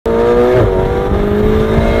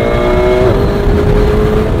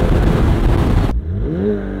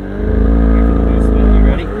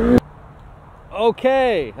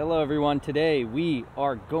Hello everyone, today we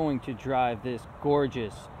are going to drive this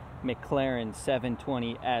gorgeous McLaren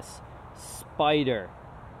 720s Spider.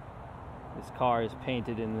 This car is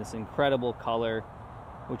painted in this incredible color,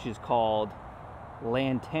 which is called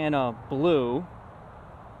Lantana Blue.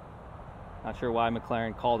 Not sure why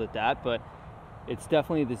McLaren called it that, but it's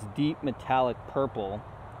definitely this deep metallic purple.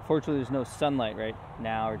 Fortunately, there's no sunlight right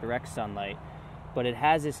now, or direct sunlight, but it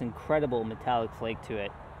has this incredible metallic flake to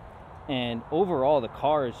it. And overall, the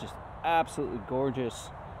car is just absolutely gorgeous,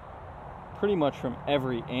 pretty much from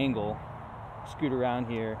every angle. Scoot around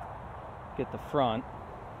here, get the front.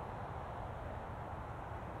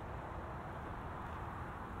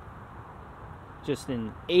 Just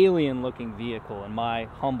an alien looking vehicle in my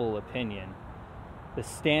humble opinion. The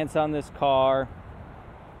stance on this car,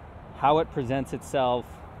 how it presents itself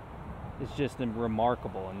is just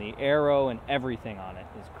remarkable, and the aero and everything on it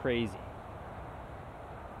is crazy.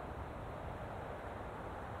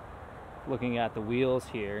 Looking at the wheels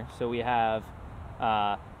here, so we have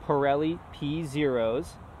Pirelli P0s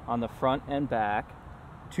on the front and back,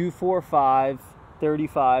 245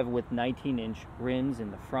 35 with 19-inch rims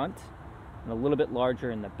in the front and a little bit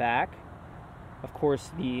larger in the back. Of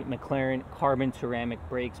course, the McLaren carbon ceramic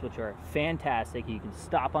brakes, which are fantastic. You can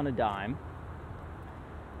stop on a dime.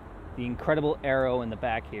 The incredible aero in the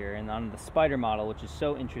back here, and on the Spider model, which is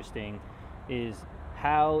so interesting, is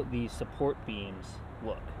how the support beams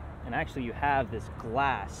look. And actually you have this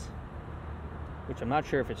glass, which I'm not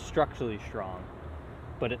sure if it's structurally strong,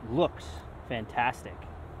 but it looks fantastic.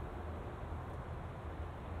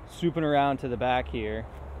 Swooping around to the back here,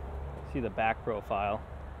 see the back profile.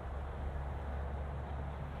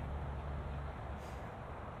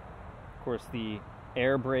 Of course, the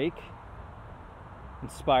air brake,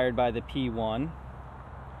 inspired by the P1.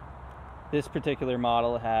 This particular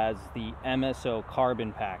model has the MSO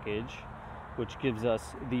carbon package, which gives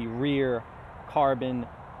us the rear carbon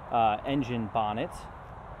engine bonnet,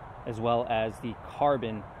 as well as the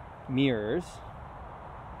carbon mirrors,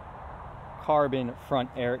 carbon front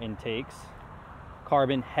air intakes,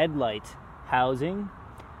 carbon headlight housing,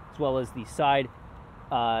 as well as the side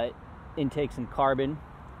intakes in carbon.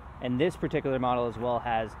 And this particular model as well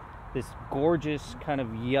has this gorgeous kind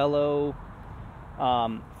of yellow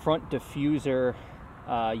front diffuser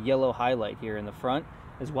yellow highlight here in the front,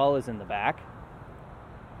 as well as in the back.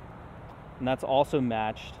 And that's also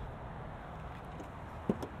matched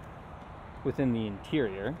within the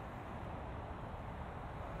interior.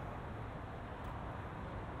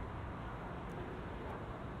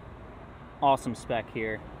 Awesome spec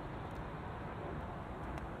here.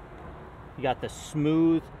 You got the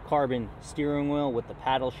smooth carbon steering wheel with the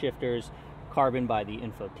paddle shifters, carbon by the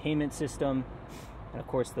infotainment system, and of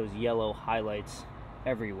course those yellow highlights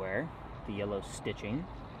everywhere. The yellow stitching.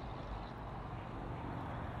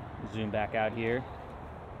 Zoom back out here.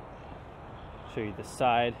 Show you the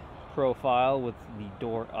side profile with the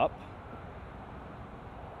door up.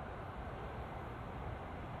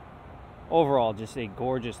 Overall, just a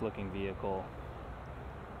gorgeous looking vehicle.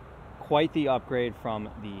 Quite the upgrade from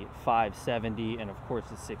the 570 and of course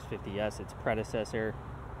the 650S, its predecessor.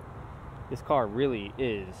 This car really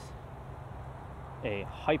is a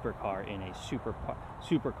hypercar in a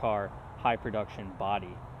supercar high production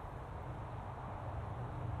body.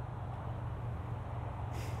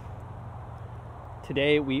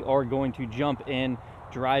 Today we are going to jump in,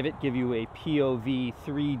 drive it, give you a POV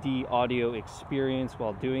 3D audio experience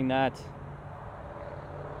while doing that.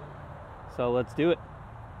 So let's do it.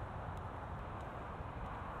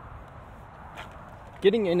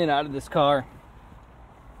 Getting in and out of this car,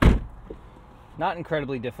 not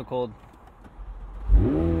incredibly difficult.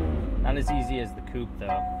 Not as easy as the coupe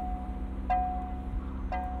though.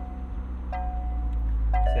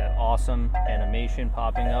 See that awesome animation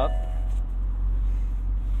popping up.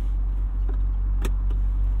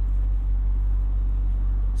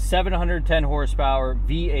 .710 horsepower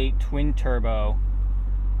V8 twin turbo,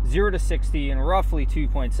 0 to 60 in roughly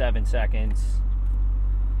 2.7 seconds.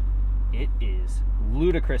 It is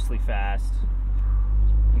ludicrously fast,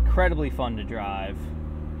 incredibly fun to drive.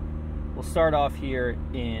 We'll start off here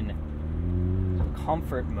in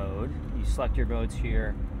comfort mode. You select your modes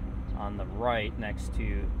here on the right next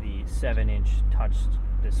to the 7-inch touch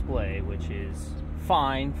display, which is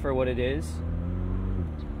fine for what it is.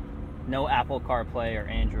 No Apple CarPlay or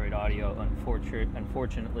Android Audio,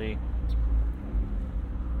 unfortunately.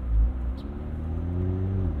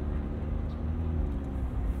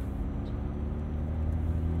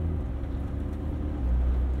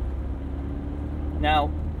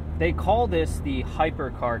 Now, they call this the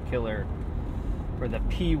hypercar killer, or the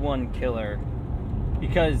P1 killer,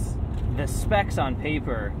 because the specs on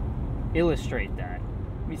paper illustrate that.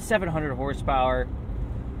 I mean, 700 horsepower.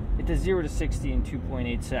 It does 0 to 60 in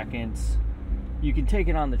 2.8 seconds. You can take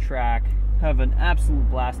it on the track, have an absolute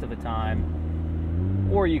blast of a time,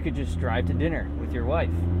 or you could just drive to dinner with your wife.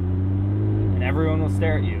 And everyone will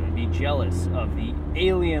stare at you and be jealous of the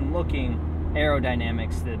alien-looking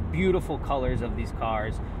aerodynamics, the beautiful colors of these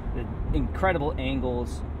cars, the incredible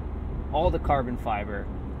angles, all the carbon fiber.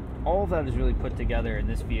 All of that is really put together in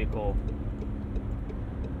this vehicle.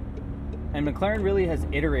 And McLaren really has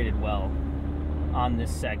iterated well on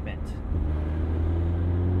this segment. So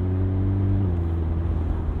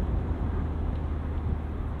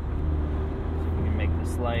we can make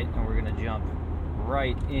this light, and we're going to jump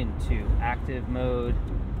right into active mode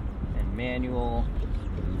and manual.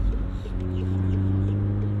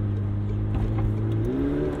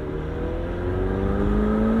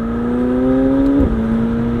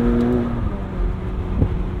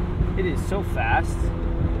 It is so fast,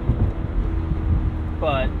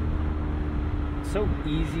 but so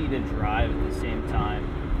easy to drive at the same time.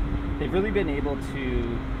 They've really been able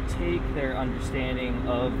to take their understanding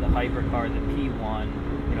of the hypercar, the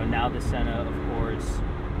P1, you know, now the Senna, of course,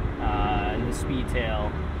 and the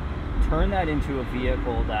Speedtail, turn that into a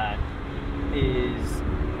vehicle that is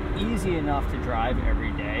easy enough to drive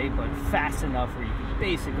every day, but fast enough where you can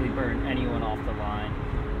basically burn anyone off the line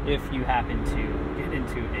if you happen to get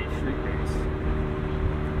into a street race.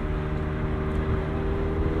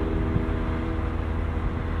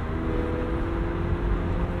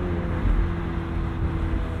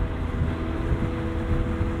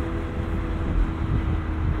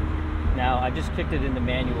 Now, I just kicked it into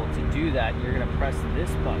manual. To do that, you're going to press this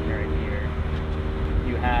button right here.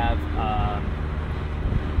 You have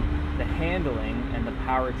the handling and the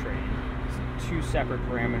powertrain. It's two separate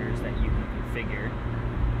parameters that you can configure.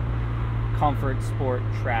 Comfort, sport,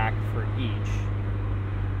 track for each.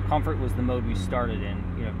 Comfort was the mode we started in.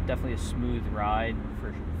 You know, definitely a smooth ride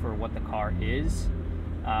for what the car is.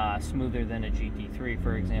 Smoother than a GT3,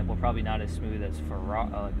 for example. Probably not as smooth as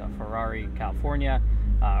like a Ferrari California,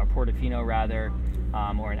 or Portofino rather,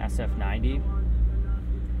 or an SF90.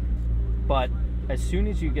 But as soon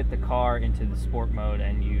as you get the car into the sport mode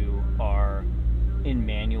and you are in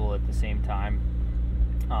manual at the same time,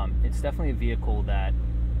 it's definitely a vehicle that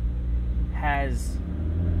has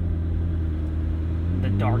the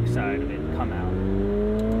dark side of it come out.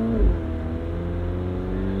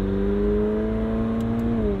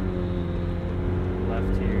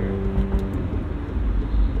 Left here.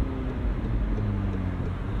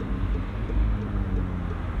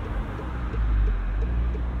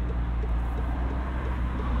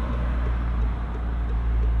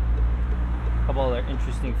 A couple other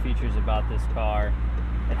interesting features about this car.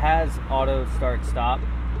 It has auto start stop.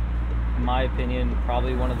 In my opinion,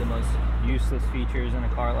 probably one of the most useless features in a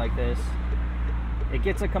car like this. It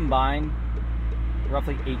gets a combined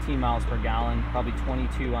roughly 18 miles per gallon, probably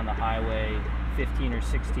 22 on the highway, 15 or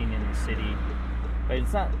 16 in the city. But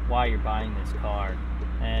it's not why you're buying this car.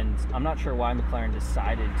 And I'm not sure why McLaren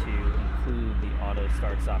decided to include the auto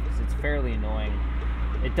start stop, because it's fairly annoying.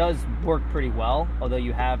 It does work pretty well, although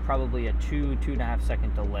you have probably a 2.5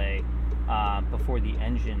 second delay before the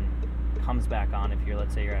engine comes back on if you're,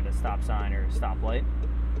 let's say you're at a stop sign or a stoplight.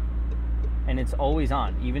 And it's always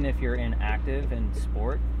on. Even if you're in active and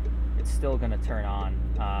sport, it's still going to turn on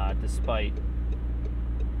despite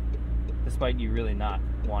you really not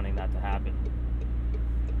wanting that to happen.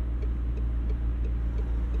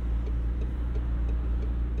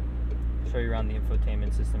 Show you around the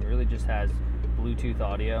infotainment system. It really just has Bluetooth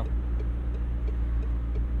audio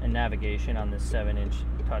and navigation on this 7-inch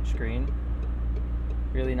touchscreen.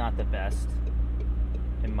 Really not the best,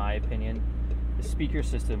 in my opinion. The speaker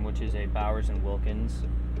system, which is a Bowers & Wilkins,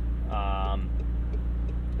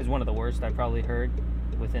 is one of the worst I've probably heard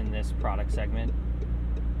within this product segment,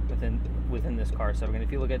 within this car segment.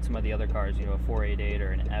 If you look at some of the other cars, you know, a 488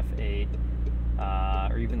 or an F8,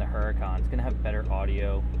 or even the Huracan, it's going to have better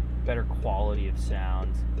audio, better quality of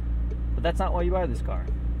sound. But that's not why you buy this car.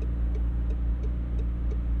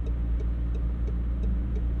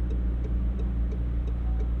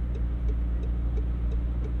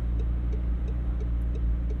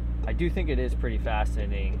 I do think it is pretty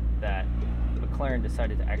fascinating that McLaren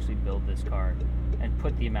decided to actually build this car and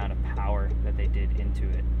put the amount of power that they did into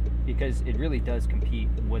it, because it really does compete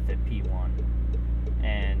with a P1.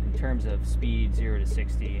 And in terms of speed, 0 to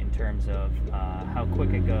 60, in terms of how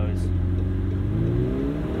quick it goes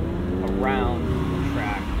around the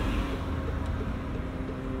track,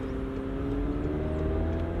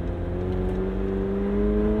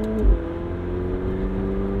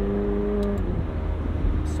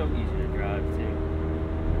 so easy to drive too.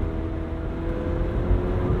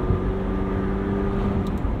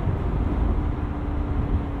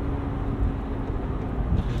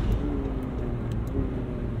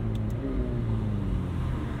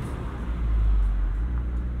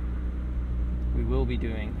 be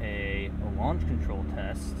doing a launch control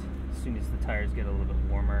test as soon as the tires get a little bit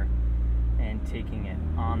warmer, and taking it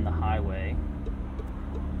on the highway.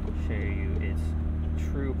 Show you its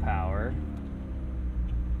true power.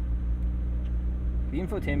 The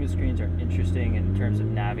infotainment screens are interesting in terms of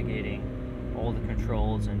navigating all the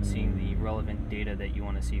controls and seeing the relevant data that you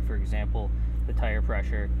want to see. For example, the tire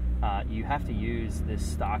pressure. You have to use this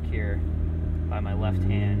stock here by my left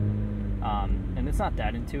hand, and it's not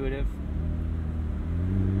that intuitive,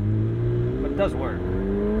 but it does work.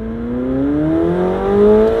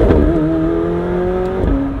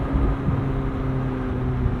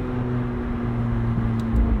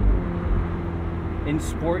 In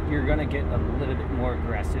sport, you're going to get a little bit more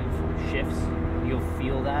aggressive shifts. You'll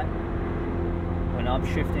feel that when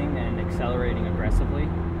upshifting and accelerating aggressively.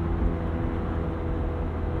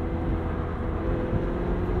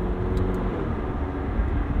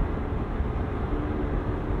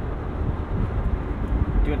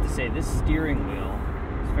 I do have to say, this steering wheel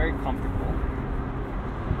is very comfortable.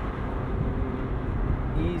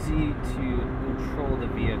 Easy to control the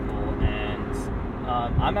vehicle, and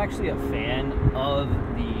I'm actually a fan of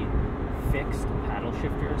the fixed paddle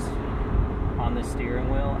shifters on the steering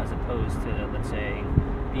wheel, as opposed to, let's say,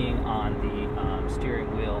 being on the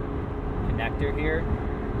steering wheel connector here,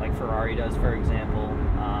 like Ferrari does, for example,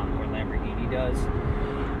 or Lamborghini does.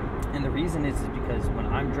 And the reason is because when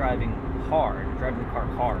I'm driving the car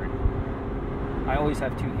hard, I always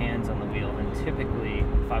have two hands on the wheel, and typically,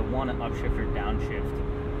 if I want to upshift or downshift,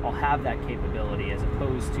 I'll have that capability, as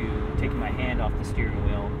opposed to taking my hand off the steering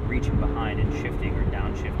wheel, reaching behind and shifting or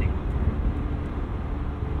downshifting.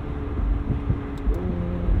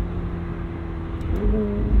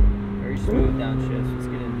 Very smooth downshifts. Let's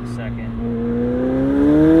get into a second.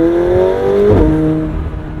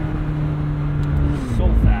 So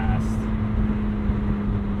fast.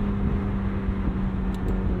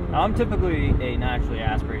 Now, I'm typically a naturally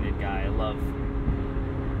aspirated guy. I love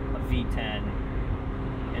a V10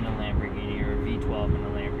 in a Lamborghini, or a V12 in a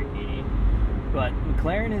Lamborghini, but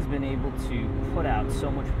McLaren has been able to put out so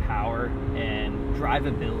much power and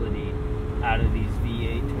drivability out of these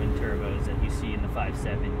V8 twin turbos that you see in the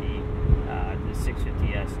 570, the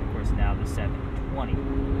 650S, and of course now the 720.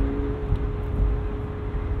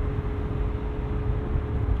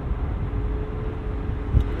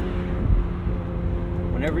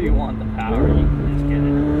 Whenever you want the power, you can just get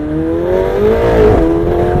it.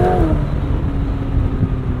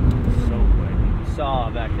 So quick. You saw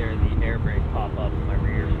back there the air brake pop up in my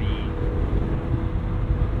rear V.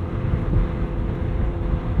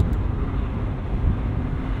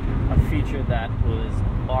 A feature that was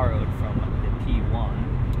borrowed from the P1.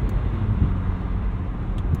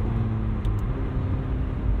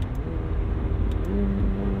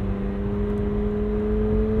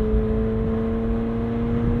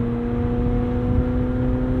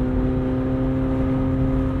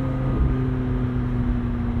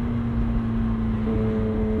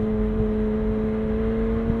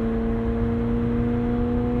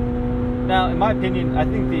 Now, in my opinion, I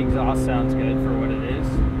think the exhaust sounds good for what it is.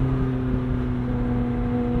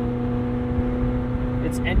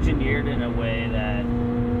 It's engineered in a way that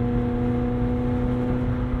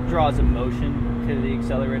draws emotion to the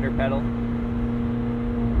accelerator pedal,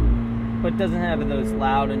 but doesn't have those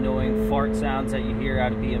loud, annoying fart sounds that you hear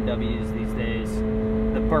out of BMWs these days.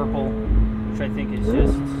 The burple, which I think is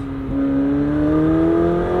just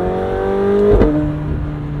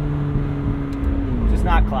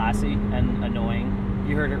not classy and annoying.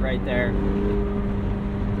 You heard it right there.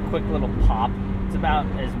 Quick little pop. It's about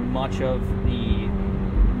as much of the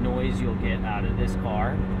noise you'll get out of this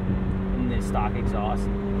car in the stock exhaust.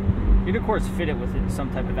 You'd of course fit it with some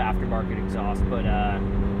type of aftermarket exhaust, but I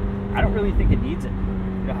don't really think it needs it.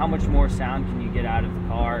 You know, how much more sound can you get out of the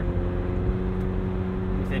car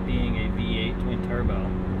with it being a V8 twin turbo?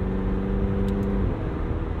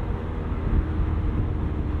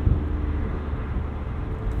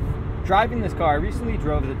 Driving this car, I recently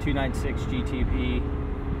drove the 296 GTP.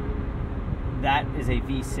 That is a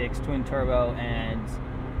V6 twin turbo, and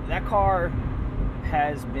that car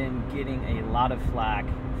has been getting a lot of flack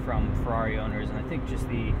from Ferrari owners, and I think just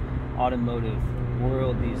the automotive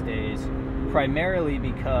world these days, primarily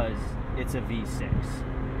because it's a V6.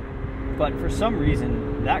 But for some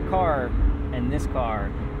reason, that car and this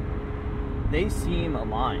car, they seem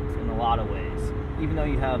aligned in a lot of ways. Even though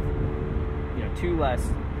you have, two less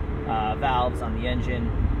valves on the engine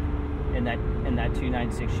in that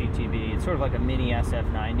 296 GTB. It's sort of like a mini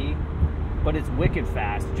SF90, but it's wicked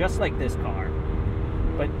fast, just like this car.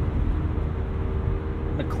 But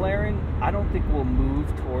McLaren, I don't think will move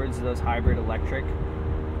towards those hybrid electric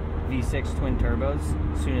V6 twin turbos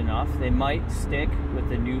soon enough. They might stick with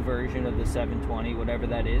the new version of the 720, whatever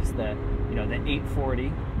that is, the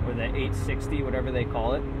 840 or the 860, whatever they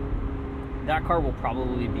call it. That car will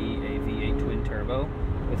probably be a V8 twin turbo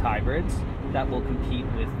with hybrids that will compete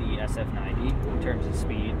with the SF90 in terms of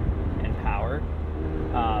speed and power.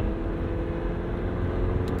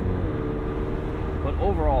 But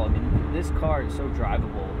overall, I mean, this car is so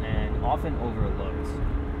drivable and often overlooked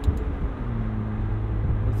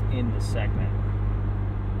within the segment.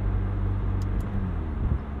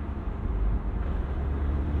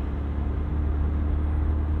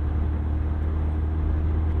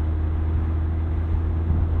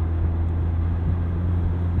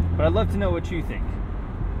 But I'd love to know what you think.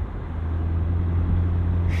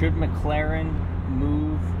 Should McLaren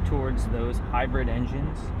move towards those hybrid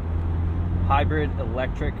engines? Hybrid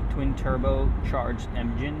electric twin turbo charged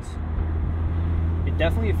engines? It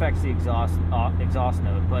definitely affects the exhaust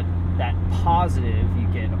note, but that positive you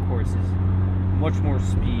get, of course, is much more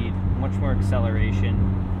speed, much more acceleration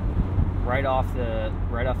right off the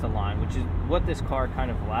line, which is what this car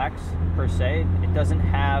kind of lacks per se. It doesn't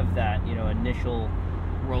have that, initial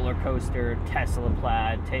roller coaster Tesla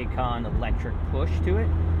plaid Taycan electric push to it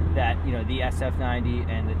that the SF90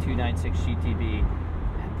 and the 296 GTB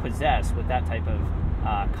possess with that type of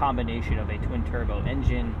combination of a twin turbo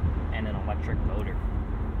engine and an electric motor.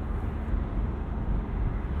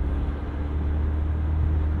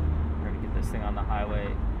 We're going to get this thing on the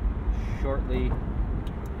highway shortly.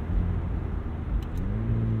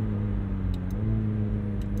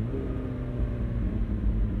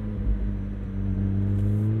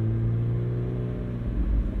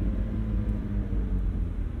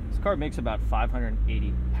 This car makes about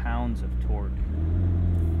 580 pounds of torque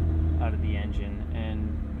out of the engine,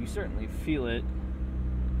 and you certainly feel it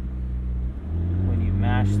when you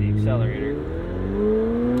mash the accelerator.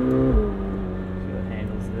 See what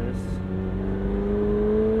handles this.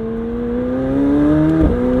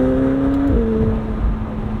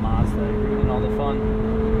 Mazda bringing all the fun.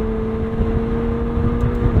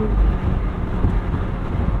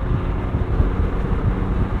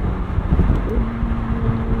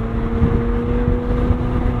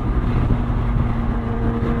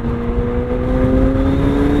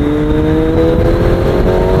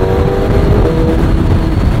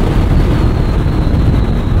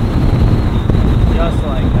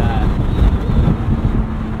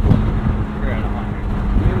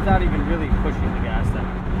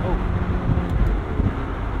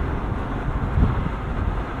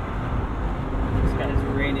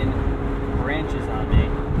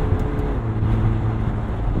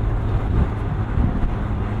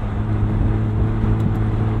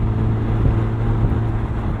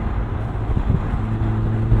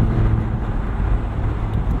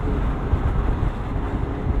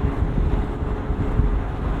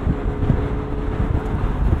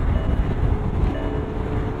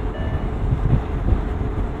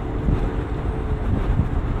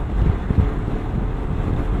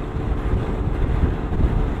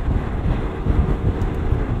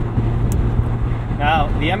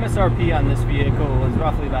 The MSRP on this vehicle was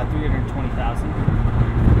roughly about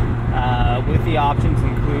 $320,000. With the options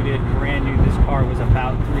included, brand new, this car was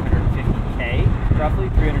about $350K, roughly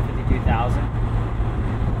 $352,000.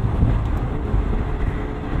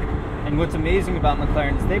 And what's amazing about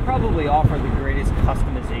McLaren is they probably offer the greatest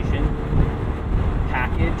customization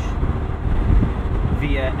package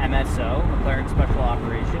via MSO, McLaren Special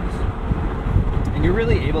Operations. And you're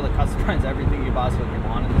really able to customize everything you possibly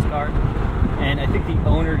want in this car. And I think the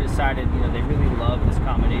owner decided, they really love this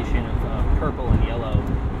combination of purple and yellow,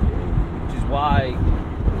 which is why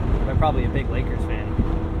they're probably a big Lakers fan.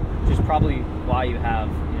 Which is probably why you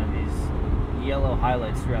have, these yellow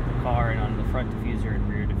highlights throughout the car and on the front diffuser and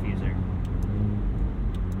rear diffuser.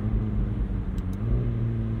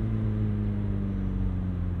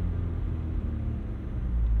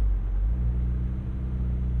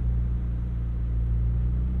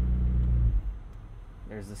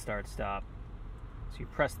 There's the start-stop. So you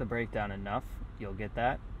press the brake down enough, you'll get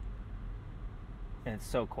that. And it's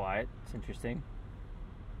so quiet, it's interesting.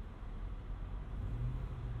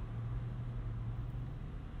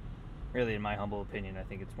 Really, in my humble opinion, I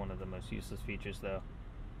think it's one of the most useless features though.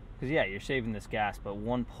 Because yeah, you're saving this gas, but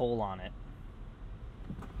one pull on it.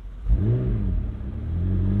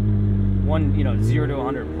 One, 0 to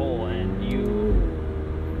 100 pull and you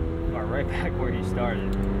are right back where you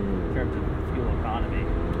started in terms of fuel economy.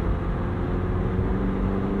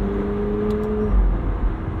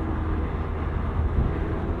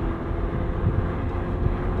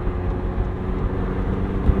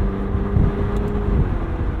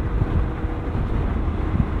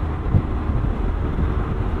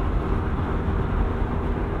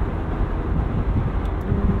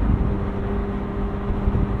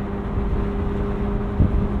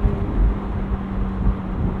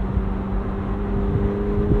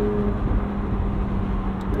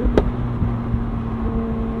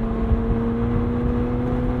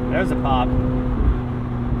 There's a pop.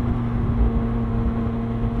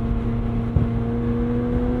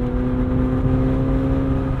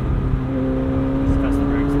 Let's test the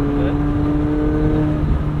brakes a little bit.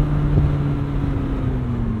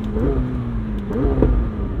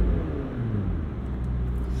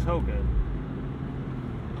 So good.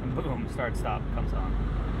 And boom, start stop comes on.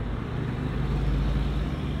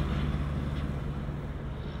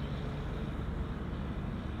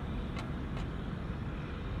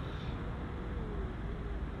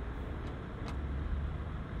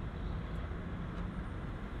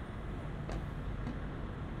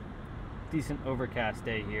 Decent overcast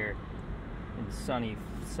day here in sunny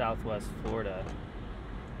southwest Florida.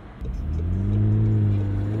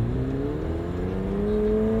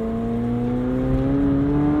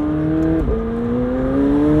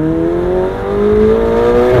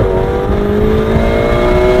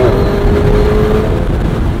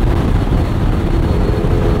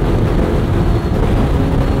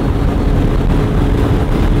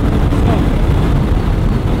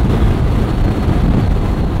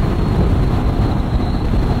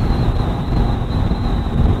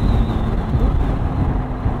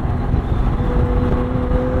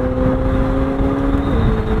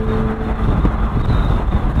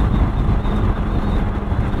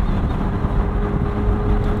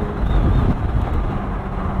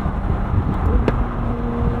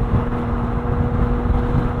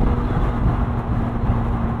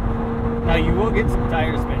 Now you will get some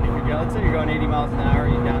tire spin. If you're, let's say you're going 80 miles an hour,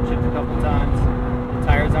 you downshift a couple times, the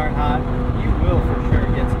tires aren't hot, you will for sure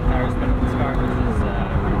get some tire spin with this car, which is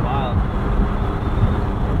pretty wild.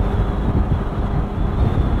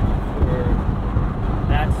 For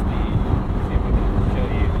that speed, let's see if we can show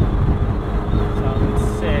you. So in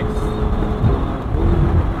 6th,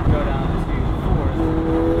 go down to 4th.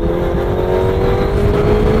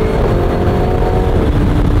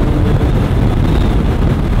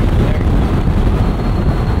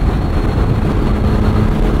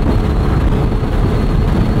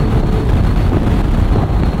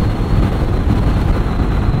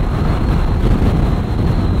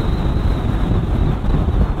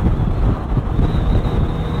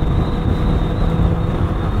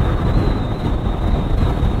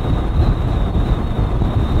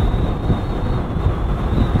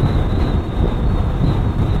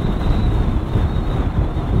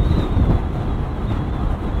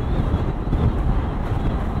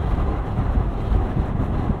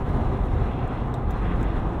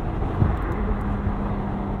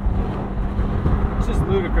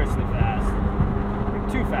 Ludicrously fast,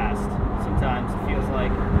 like too fast sometimes it feels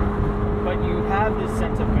like, but you have this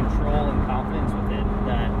sense of control and confidence with it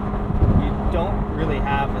that you don't really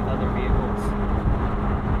have with other vehicles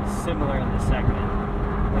similar in the segment,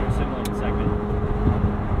 or similar in the segment.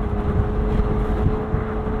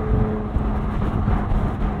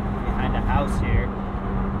 Behind a house here.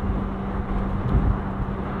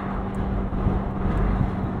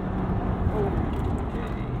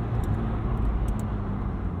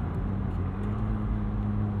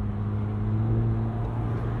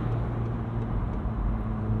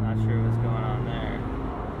 Not sure what's going on there.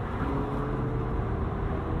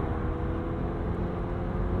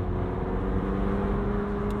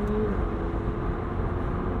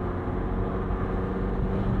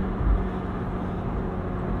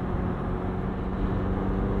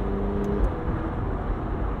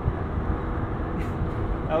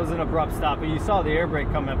 That was an abrupt stop, but you saw the air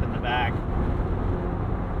brake come up in the back.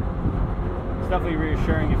 It's definitely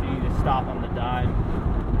reassuring if you need to stop on the dime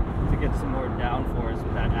to get some more downforce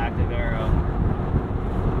with that active aero.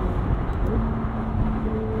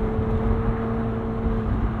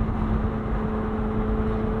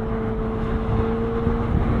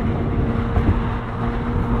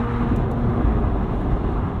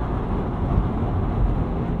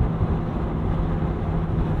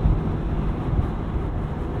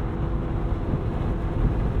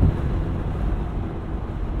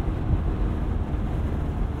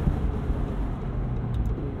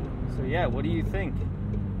 Yeah, what do you think?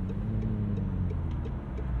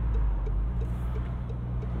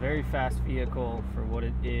 Very fast vehicle for what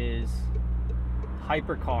it is.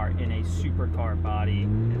 Hypercar in a supercar body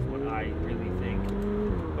is what I really think.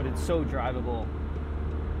 But it's so drivable.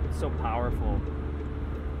 It's so powerful.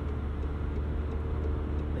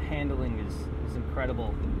 The handling is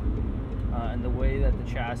incredible. And the way that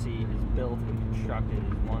the chassis is built and constructed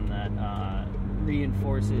is one that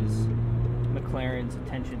reinforces McLaren's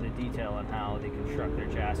attention to detail on how they construct their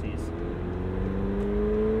chassis.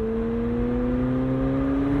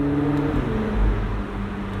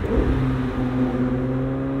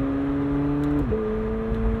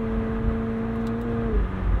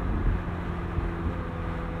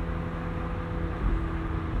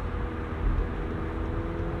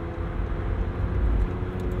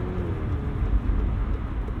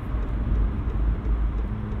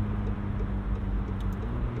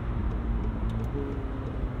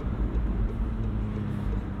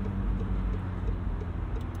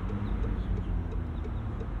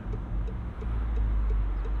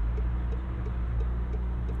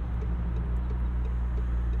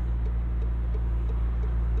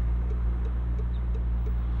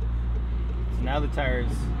 now the tires,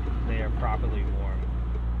 they are properly warm.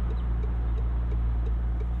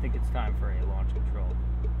 I think it's time for a launch control.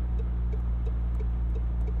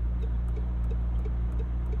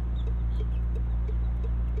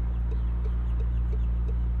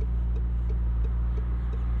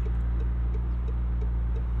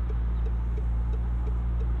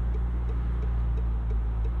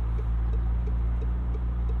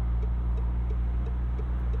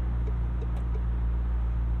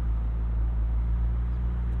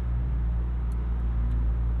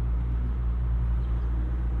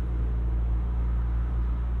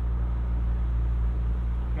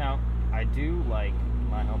 Now, I do like,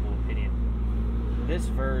 my humble opinion, this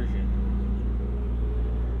version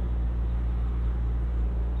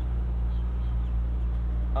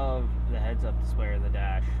of the heads-up display or the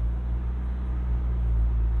dash.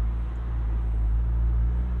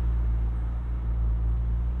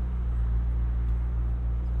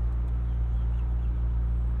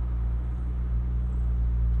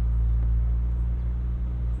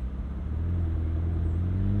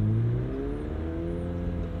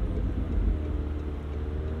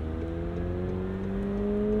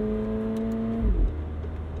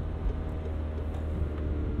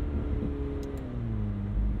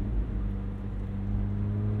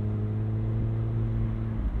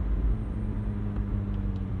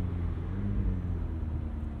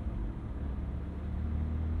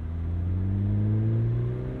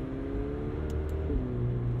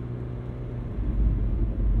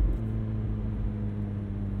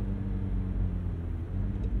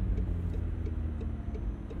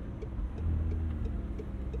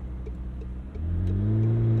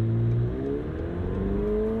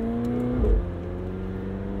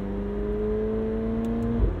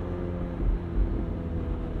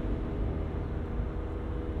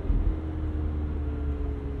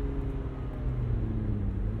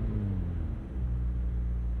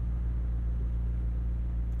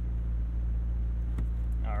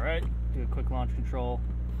 Alright, do a quick launch control.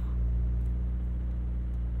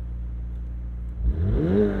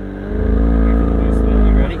 You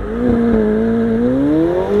ready?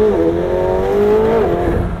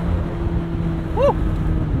 Woo!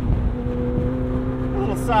 A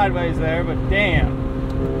little sideways there, but damn.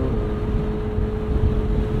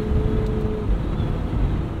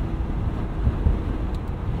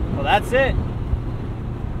 Well, that's it.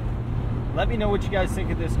 Let me know what you guys think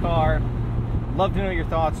of this car. Love to know your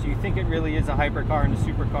thoughts. Do you think it really is a hypercar and a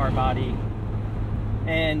supercar body?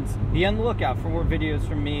 And be on the lookout for more videos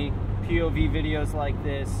from me, POV videos like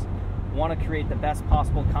this. Want to create the best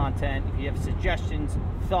possible content. If you have suggestions,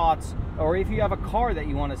 thoughts, or if you have a car that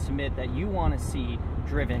you want to submit that you want to see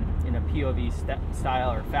driven in a POV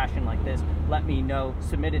style or fashion like this, let me know.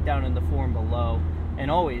 Submit it down in the forum below. And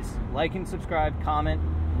always, like and subscribe, comment,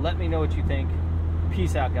 let me know what you think.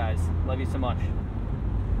 Peace out, guys. Love you so much.